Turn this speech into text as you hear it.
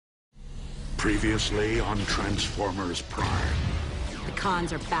Previously on Transformers Prime. The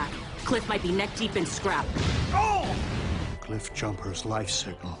cons are back. Cliff might be neck-deep in scrap. Oh! Cliffjumper's life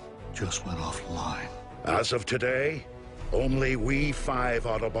signal just went offline. As of today, only we 5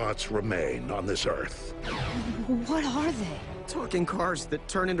 Autobots remain on this Earth. What are they? Talking cars that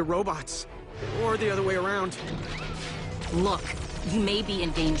turn into robots. Or the other way around. Look, you may be in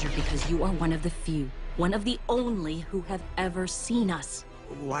danger because you are one of the few, one of the only who have ever seen us.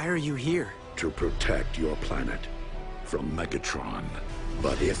 Why are you here? To protect your planet from Megatron.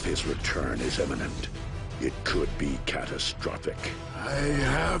 But if his return is imminent, it could be catastrophic. I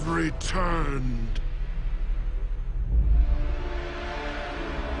have returned.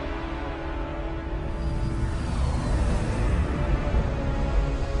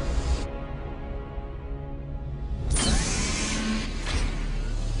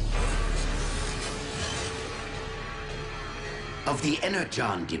 Of the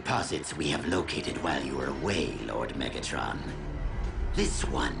Energon deposits we have located while you were away, Lord Megatron, this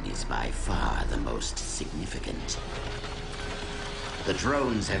one is by far the most significant. The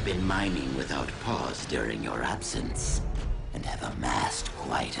drones have been mining without pause during your absence, and have amassed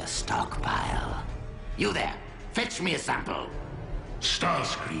quite a stockpile. You there, fetch me a sample.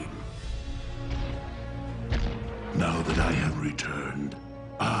 Starscream. Now that I have returned,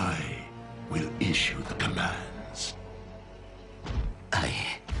 I will issue the commands. I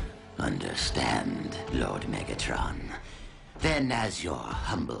understand, Lord Megatron. Then, as your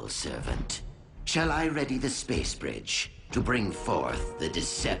humble servant, shall I ready the space bridge to bring forth the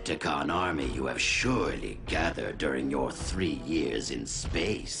Decepticon army you have surely gathered during your 3 years in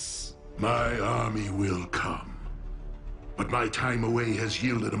space? My army will come, but my time away has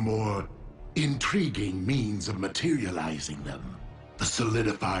yielded a more intriguing means of materializing them. The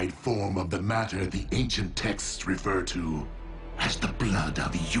solidified form of the matter the ancient texts refer to as the blood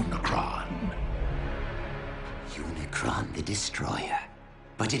of Unicron. Unicron the Destroyer.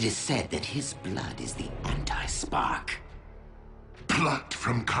 But it is said that his blood is the anti-spark. Plucked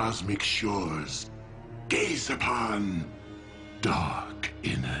from cosmic shores, gaze upon Dark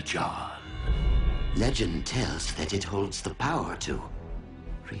Energon. Legend tells that it holds the power to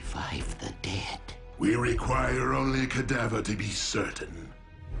revive the dead. We require only a cadaver to be certain.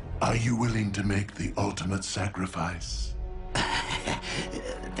 Are you willing to make the ultimate sacrifice?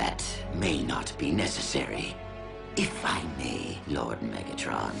 That may not be necessary. If I may, Lord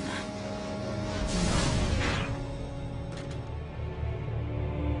Megatron.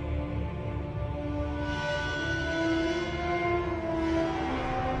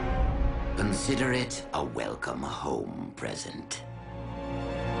 Consider it a welcome home present.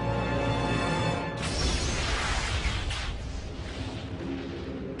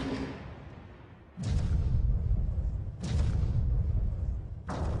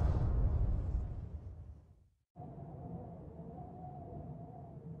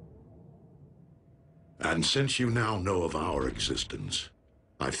 And since you now know of our existence,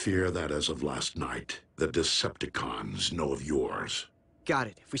 I fear that as of last night, the Decepticons know of yours. Got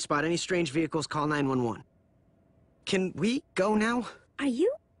it. If we spot any strange vehicles, call 911. Can we go now? Are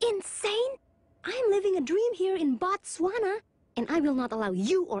you insane? I'm living a dream here in Botswana, and I will not allow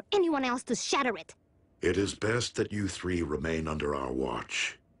you or anyone else to shatter it. It is best that you 3 remain under our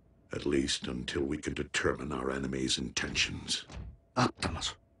watch, at least until we can determine our enemy's intentions.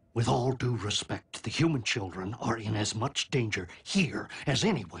 Optimus, with all due respect, the human children are in as much danger here as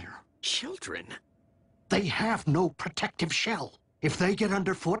anywhere. Children? They have no protective shell. If they get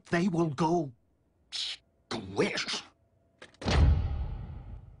underfoot, they will go squish.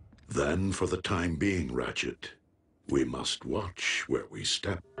 Then, for the time being, Ratchet, we must watch where we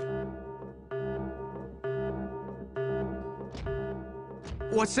step.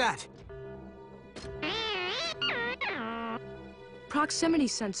 What's that? Proximity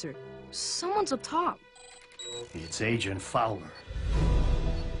sensor. Someone's up top. It's Agent Fowler.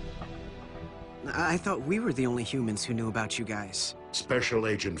 I thought we were the only humans who knew about you guys. Special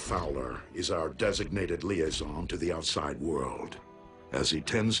Agent Fowler is our designated liaison to the outside world, as he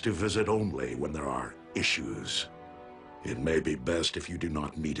tends to visit only when there are issues. It may be best if you do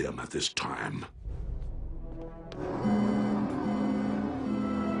not meet him at this time.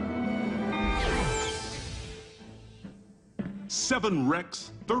 Seven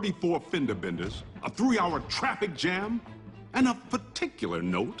wrecks, 34 fender benders, a 3-hour traffic jam, and of particular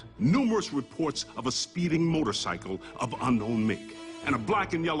note, numerous reports of a speeding motorcycle of unknown make, and a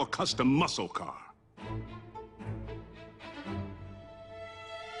black and yellow custom muscle car.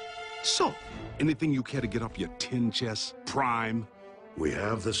 So, anything you care to get up your tin chest, Prime? We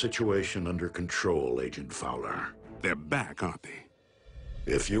have the situation under control, Agent Fowler. They're back, aren't they?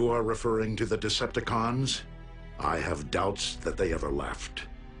 If you are referring to the Decepticons, I have doubts that they ever left.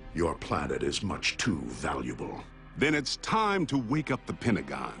 Your planet is much too valuable. Then it's time to wake up the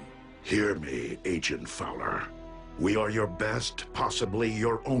Pentagon. Hear me, Agent Fowler. We are your best, possibly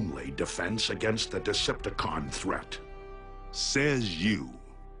your only defense against the Decepticon threat. Says you.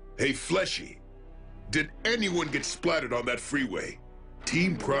 Hey, Fleshy. Did anyone get splattered on that freeway?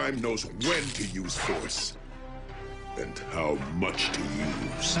 Team Prime knows when to use force. And how much to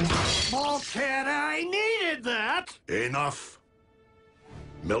use. Bulkhead, I needed that! Enough.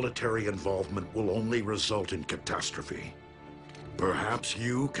 Military involvement will only result in catastrophe. Perhaps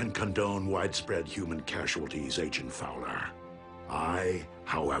you can condone widespread human casualties, Agent Fowler. I,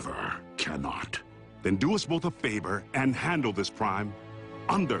 however, cannot. Then do us both a favor and handle this Prime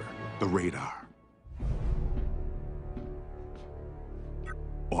under the radar.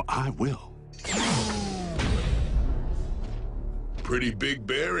 Or I will. Pretty big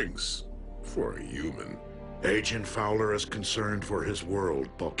bearings for a human. Agent Fowler is concerned for his world,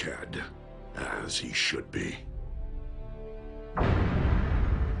 Bulkhead, as he should be.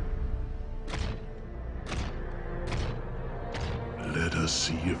 Let us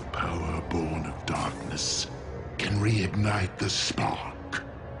see if power born of darkness can reignite the spark.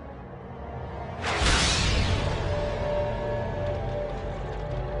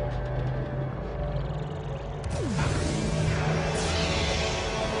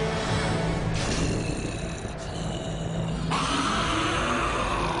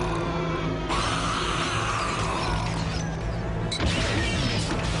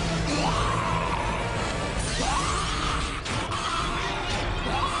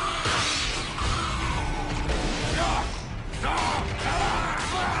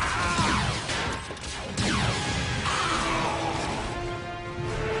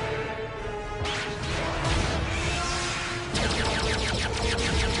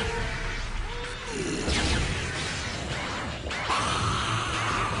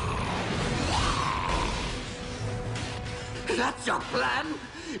 That's your plan?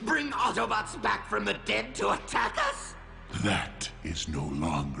 Bring Autobots back from the dead to attack us? That is no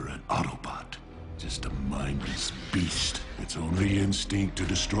longer an Autobot. Just a mindless beast. Its only instinct to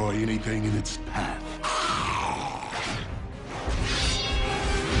destroy anything in its path.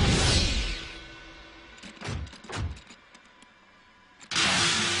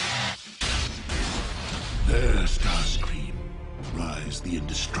 There, Starscream. Rise the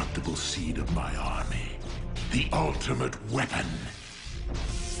indestructible seed of my army. The ultimate weapon.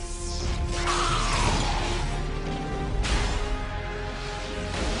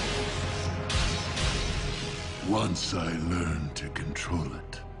 Once I learn to control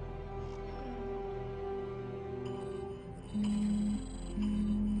it.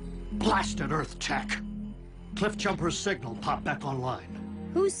 Blasted Earth tech. Cliffjumper's signal popped back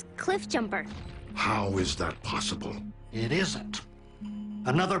online. Who's Cliffjumper? How is that possible? It isn't.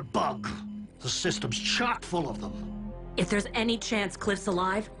 Another bug. The system's chock full of them. If there's any chance Cliff's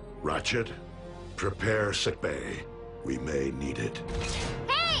alive... Ratchet, prepare sickbay. We may need it.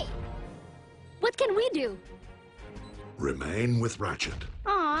 Hey! What can we do? Remain with Ratchet.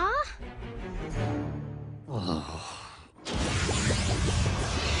 Aww.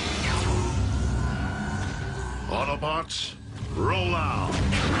 Autobots, roll out!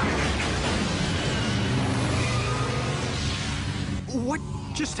 What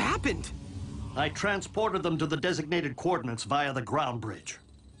just happened? I transported them to the designated coordinates via the ground bridge.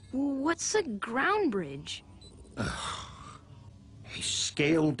 What's a ground bridge? A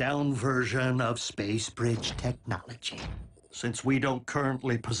scaled-down version of space bridge technology. Since we don't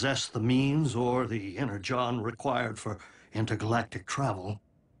currently possess the means or the energon required for intergalactic travel.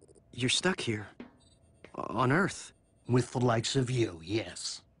 You're stuck here. On Earth. With the likes of you,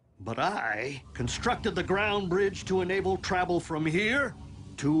 yes. But I constructed the ground bridge to enable travel from here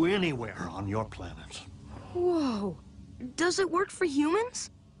to anywhere on your planet. Whoa. Does it work for humans?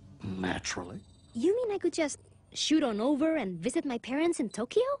 Naturally. You mean I could just shoot on over and visit my parents in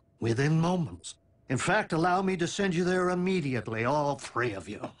Tokyo? Within moments. In fact, allow me to send you there immediately, all three of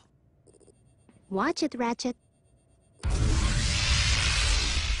you. Watch it, Ratchet.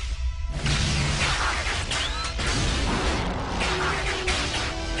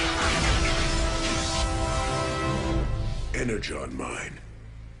 Energon mine.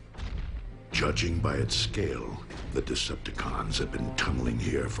 Judging by its scale, the Decepticons have been tunneling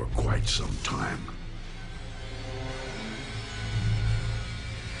here for quite some time.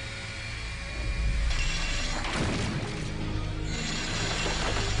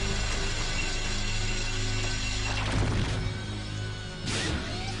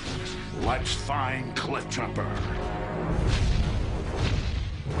 Let's find Cliffjumper.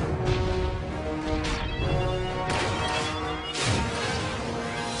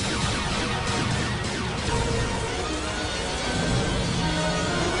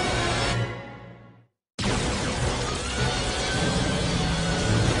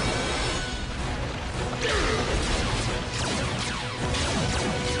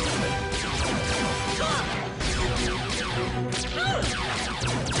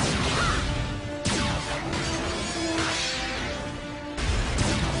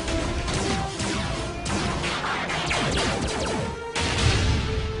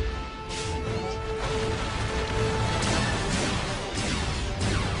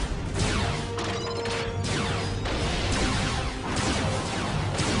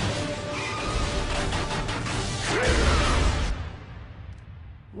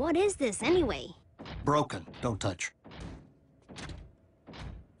 What is this, anyway? Broken. Don't touch.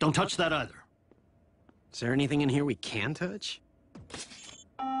 Don't touch that either. Is there anything in here we can touch?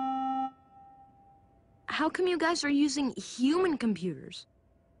 How come you guys are using human computers?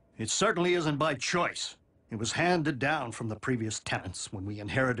 It certainly isn't by choice. It was handed down from the previous tenants when we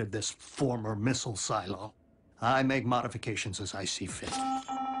inherited this former missile silo. I make modifications as I see fit.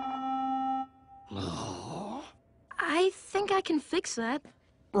 Oh. I think I can fix that.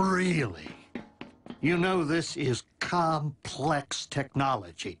 Really? You know this is complex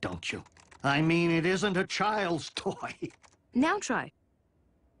technology, don't you? I mean, it isn't a child's toy. Now try.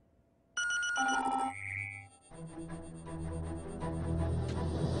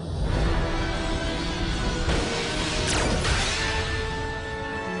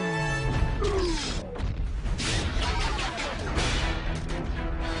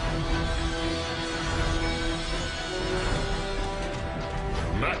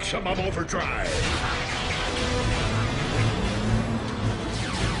 Maximum overdrive!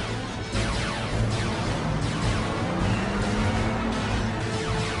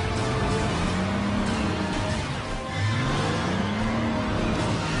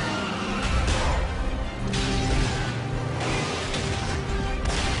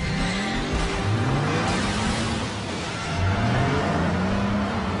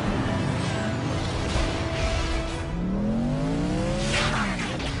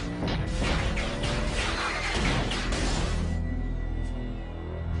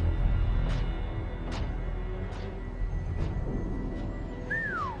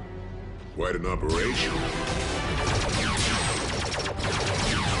 Quite an operation.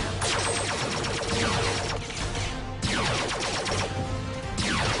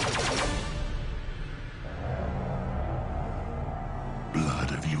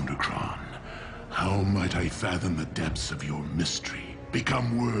 Blood of Unicron, how might I fathom the depths of your mystery?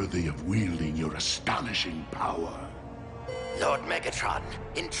 Become worthy of wielding your astonishing power. Lord Megatron,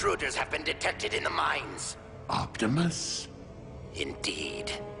 intruders have been detected in the mines. Optimus?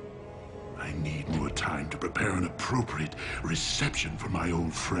 Indeed. I need more time to prepare an appropriate reception for my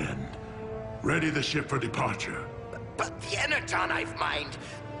old friend. Ready the ship for departure. But the Energon I've mined,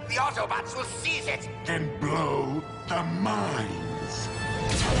 the Autobots will seize it! Then blow the mines!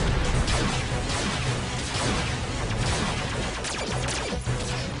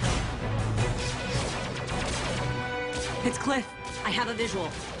 It's Cliff. I have a visual.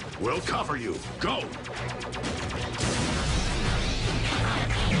 We'll cover you. Go!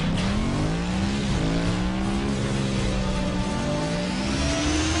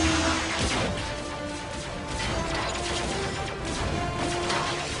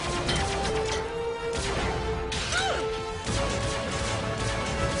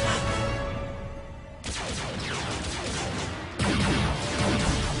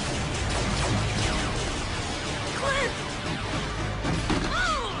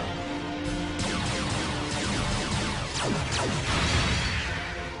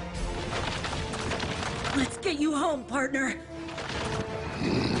 Let's get you home, partner.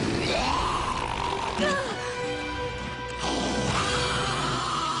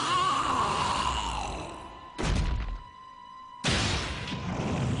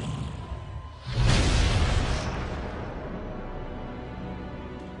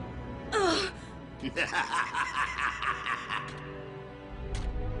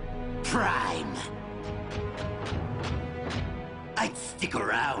 Prime. I'd stick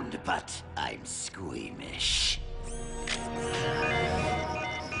around, but I'm squeamish.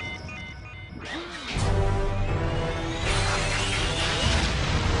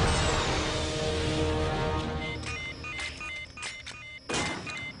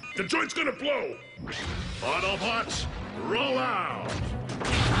 The joint's gonna blow! Autobots, roll out!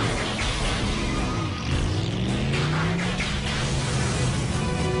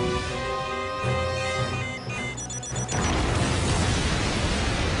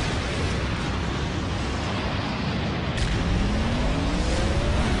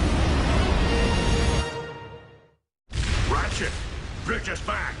 Ratchet, bridge us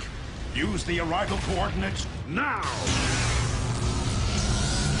back! Use the arrival coordinates now!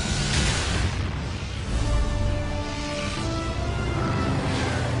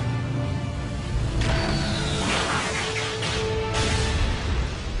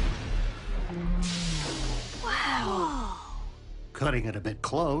 Cutting it a bit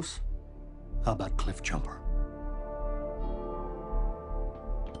close. How about Cliffjumper?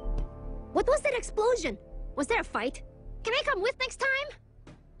 What was that explosion? Was there a fight? Can I come with next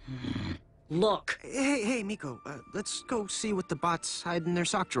time? Look. Hey, Miko. Let's go see what the bots hide in their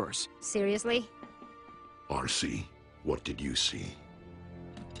sock drawers. Seriously? RC, what did you see?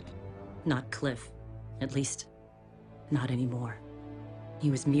 Not Cliff. At least, not anymore. He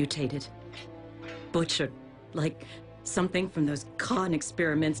was mutated. Butchered. Like something from those con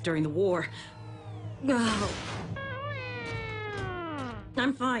experiments during the war. Oh.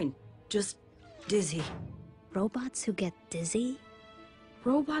 I'm fine. Just dizzy. Robots who get dizzy?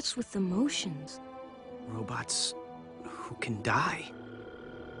 Robots with emotions. Robots who can die.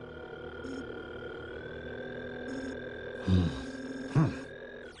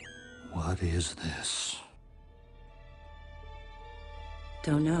 What is this?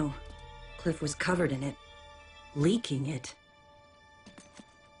 Don't know. Cliff was covered in it. Leaking it.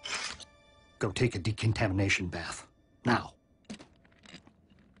 Go take a decontamination bath. Now.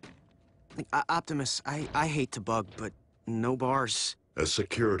 Optimus, I hate to bug, but no bars. As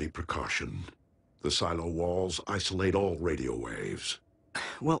security precaution, the silo walls isolate all radio waves.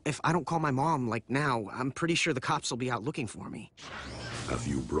 Well, if I don't call my mom, like now, I'm pretty sure the cops will be out looking for me. Have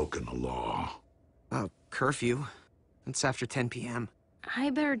you broken a law? Curfew. It's after 10 p.m. I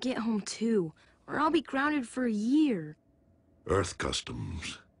better get home too, or I'll be grounded for a year. Earth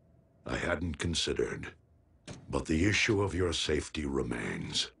customs. I hadn't considered. But the issue of your safety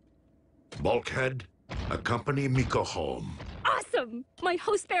remains. Bulkhead, accompany Miko home. Awesome! My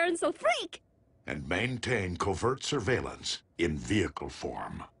host parents will freak! And maintain covert surveillance in vehicle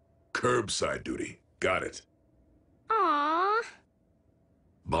form. Curbside duty. Got it. Aww.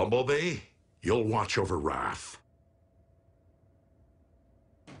 Bumblebee, you'll watch over Raph.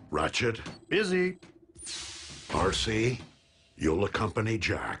 Ratchet, Busy. RC, you'll accompany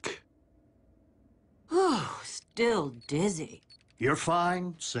Jack. Oh, still dizzy. You're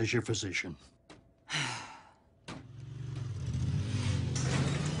fine, says your physician.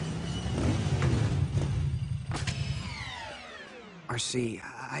 RC,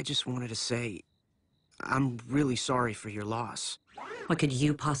 I just wanted to say, I'm really sorry for your loss. What could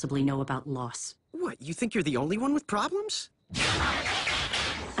you possibly know about loss? What, you think you're the only one with problems?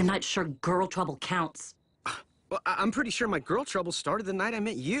 I'm not sure girl trouble counts. Well, I'm pretty sure my girl trouble started the night I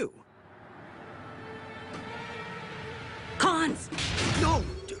met you. Cons! No!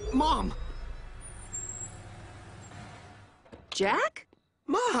 Mom! Jack?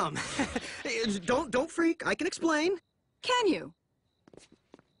 Mom! Don't freak. I can explain. Can you?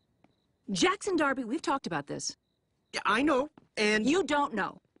 Jackson Darby, we've talked about this. Yeah, I know, and... You don't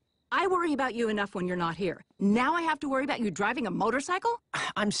know. I worry about you enough when you're not here. Now I have to worry about you driving a motorcycle?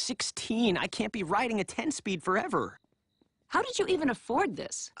 I'm 16. I can't be riding a 10-speed forever. How did you even afford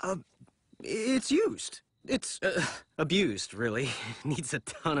this? It's used. It's, abused, really. Needs a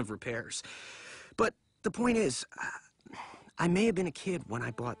ton of repairs. But the point is, I may have been a kid when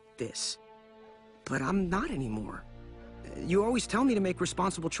I bought this. But I'm not anymore. You always tell me to make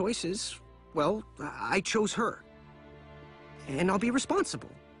responsible choices. Well, I chose her. And I'll be responsible.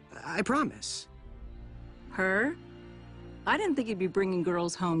 I promise. Her? I didn't think you'd be bringing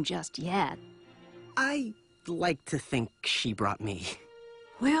girls home just yet. I like to think she brought me.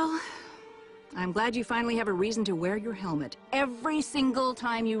 Well, I'm glad you finally have a reason to wear your helmet every single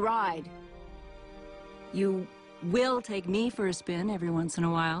time you ride. You will take me for a spin every once in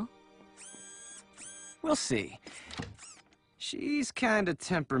a while. We'll see. She's kinda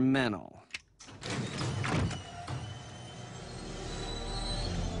temperamental.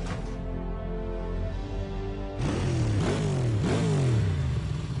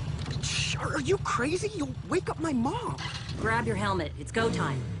 Are you crazy? You'll wake up my mom. Grab your helmet. It's go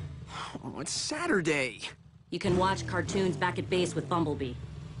time. Oh, it's Saturday. You can watch cartoons back at base with Bumblebee.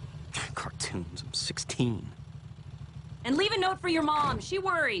 Cartoons. I'm 16. And leave a note for your mom. She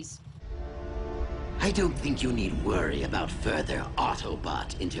worries. I don't think you need worry about further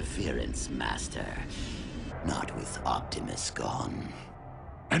Autobot interference, Master. Not with Optimus gone.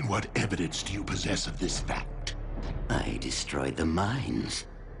 And what evidence do you possess of this fact? I destroyed the mines,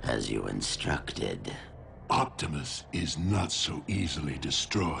 as you instructed. Optimus is not so easily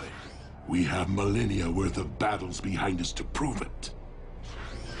destroyed. We have millennia worth of battles behind us to prove it.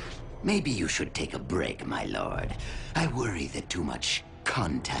 Maybe you should take a break, my lord. I worry that too much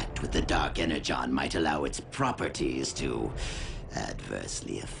contact with the Dark Energon might allow its properties to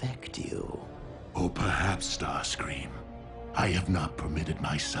adversely affect you. Or perhaps, Starscream, I have not permitted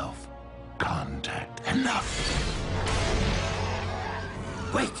myself contact enough.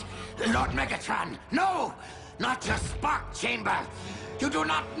 Wait! Lord Megatron! No! Not your spark chamber! You do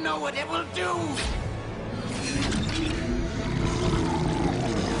not know what it will do!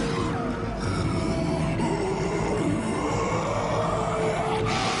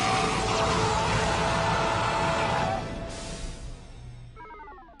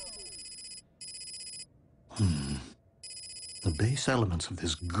 The base elements of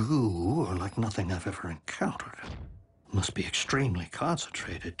this goo are like nothing I've ever encountered. Must be extremely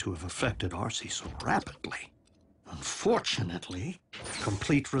concentrated to have affected Arcee so rapidly. Unfortunately,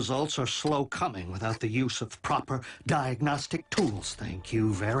 complete results are slow coming without the use of proper diagnostic tools. Thank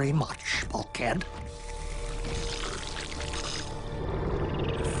you very much, Bulkhead.